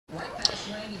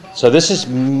So this is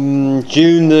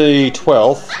June the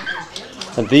 12th,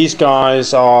 and these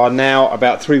guys are now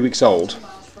about 3 weeks old.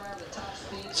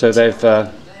 So they've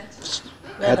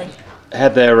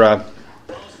had their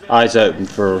eyes open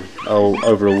for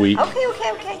over a week.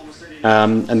 Okay.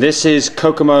 And this is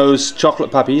Kokomo's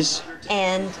chocolate puppies.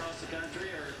 And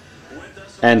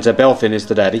Belfin is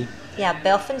the daddy. Yeah,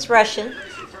 Belfin's Russian.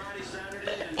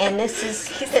 And this is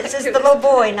the little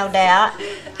boy, no doubt.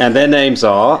 And their names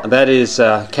are, that is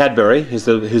Cadbury, who's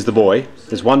the boy.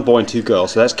 There's one boy and two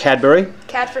girls, so that's Cadbury.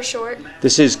 Cad for short.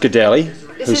 This is Godelli.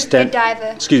 This is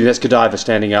Godiva. Excuse me, that's Godiva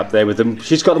standing up there with them.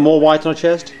 She's got the more white on her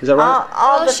chest, is that right?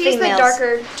 All the she's females. the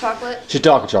darker chocolate. She's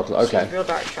darker chocolate, okay. She's real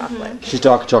dark chocolate. She's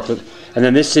darker chocolate. And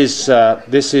then this is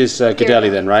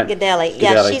Godelli then, right? Godelli.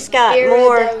 Yeah, she's got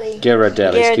more.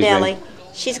 Ghirardelli.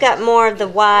 She's got more of the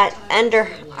white under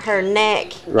her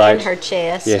neck and her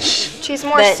chest. Yes. She's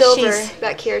more silver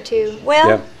back here too.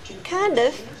 Well, kind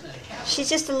of. She's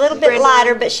just a little bit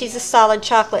lighter, but she's a solid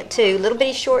chocolate too. Little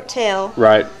bitty short tail.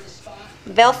 Right.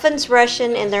 Belfin's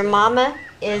Russian, and their mama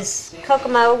is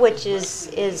Kokomo, which is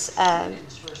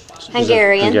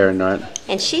Hungarian. Hungarian, right.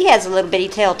 And she has a little bitty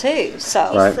tail too.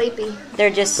 So she's sleepy. They're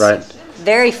just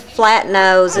very flat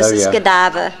nose. This is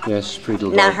Godiva. Yes, she's pretty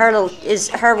little. Now her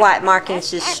white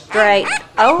marking's just straight.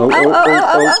 Okay.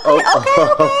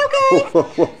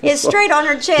 It's straight on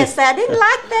her chest. I didn't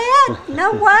like that.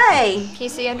 No way. Can you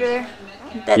see under there?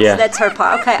 That's her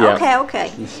part. Okay.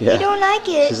 Yeah. You don't like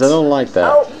it. She says, I don't like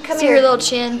that. Oh, come see here. her little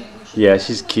chin. Yeah,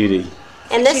 she's cutie.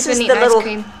 And this is the little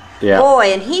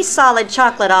boy, and he's solid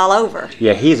chocolate all over.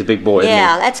 Yeah, he's a big boy.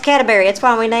 Yeah, that's Cadbury. That's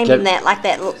why we named him that, like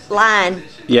that line.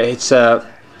 Yeah, it's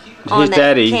his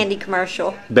daddy, candy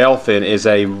commercial. Belfin, is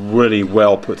a really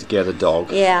well put together dog.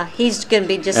 Yeah, he's going to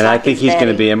be just. And like I think he's going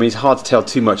to be. I mean, it's hard to tell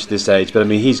too much at this age, but I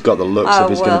mean, he's got the looks of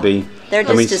he's going to be. They're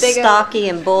just as stocky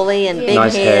and bully and big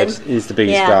nice head. He's the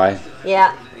biggest guy.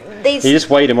 Yeah, he just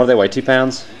weighed him. What do they weigh? 2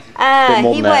 pounds. He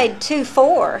weighed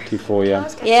 2.4. 2.4, yeah.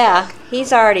 Yeah,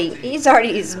 he's already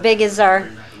as big as our.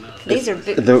 These are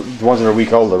big. The ones that are a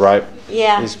week older, right?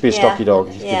 Yeah. He's a stocky dog.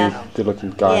 He's a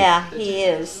good-looking guy. Yeah, he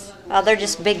is. Oh, they're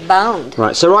just big boned.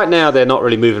 Right. So right now they're not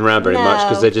really moving around very much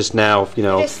because they're just now,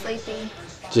 just sleeping.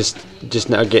 Just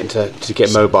now getting to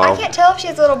get mobile. I can't tell if she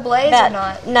has little blades or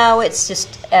not. No, it's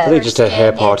just. I think just her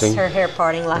hair parting. It's her hair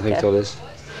parting, like I think so it is.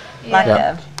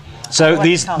 Like So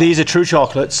these are true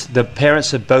chocolates. The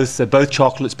parents are both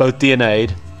chocolates, both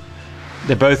DNA'd.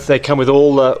 They come with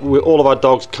all of our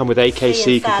dogs come with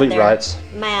AKC complete rights.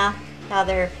 Mouth, how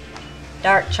they're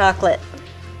dark chocolate.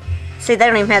 See, they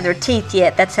don't even have their teeth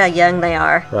yet. That's how young they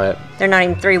are. Right. They're not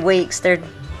even 3 weeks. They're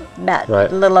about a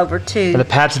little over 2. And the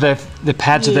pads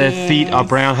of their feet are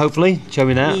brown. Hopefully, show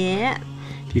me that. Yeah.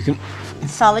 You can.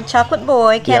 Solid chocolate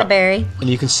boy, Cadbury. And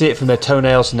you can see it from their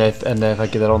toenails and if I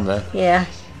get that on there. Yeah.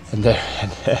 And there.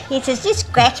 He says, "Just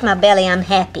scratch my belly. I'm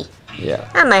happy." Yeah.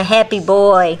 I'm a happy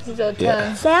boy.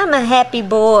 Yeah. Say, I'm a happy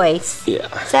boy. Yeah.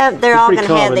 So they're all going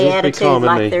to have the attitude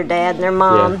like their dad and their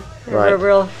mom. Yeah.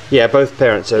 Right. Yeah, both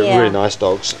parents are really nice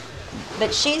dogs.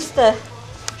 But she's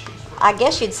I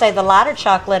guess you'd say the lighter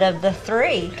chocolate of the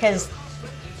 3, because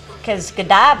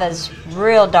Godiva's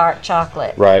real dark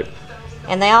chocolate. Right.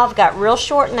 And they all have got real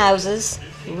short noses,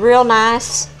 real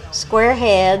nice square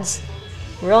heads,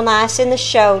 real nice in the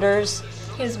shoulders.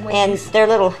 His wings. And they're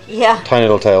little, tiny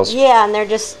little tails. Yeah, and they're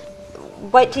just,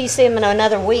 wait till you see them in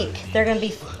another week. They're going to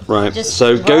be just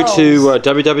so go to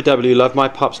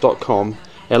www.lovemypups.com,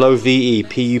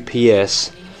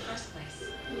 LOVEPUPS,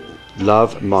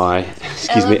 LOVEMY.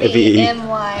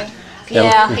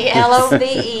 Yeah, LOVE.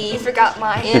 You forgot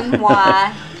my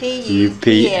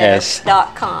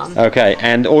MYPUPS.com. Okay,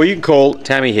 or you can call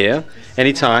Tammy here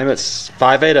anytime. It's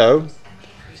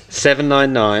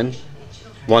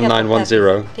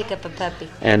 580-799-1910. Pick up a puppy.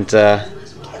 And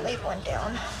can't leave one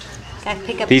down.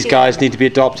 These guys need to be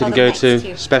adopted and go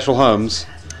to special homes.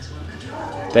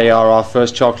 They are our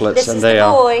first chocolates, and they're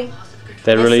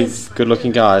really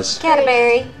good-looking guys.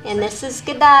 Cadbury, and this is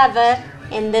Godiva,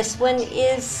 and this one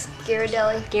is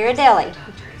Ghirardelli.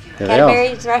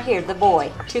 Cadbury's right here, the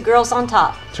boy. 2 girls on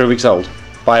top. 3 weeks old.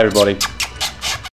 Bye, everybody.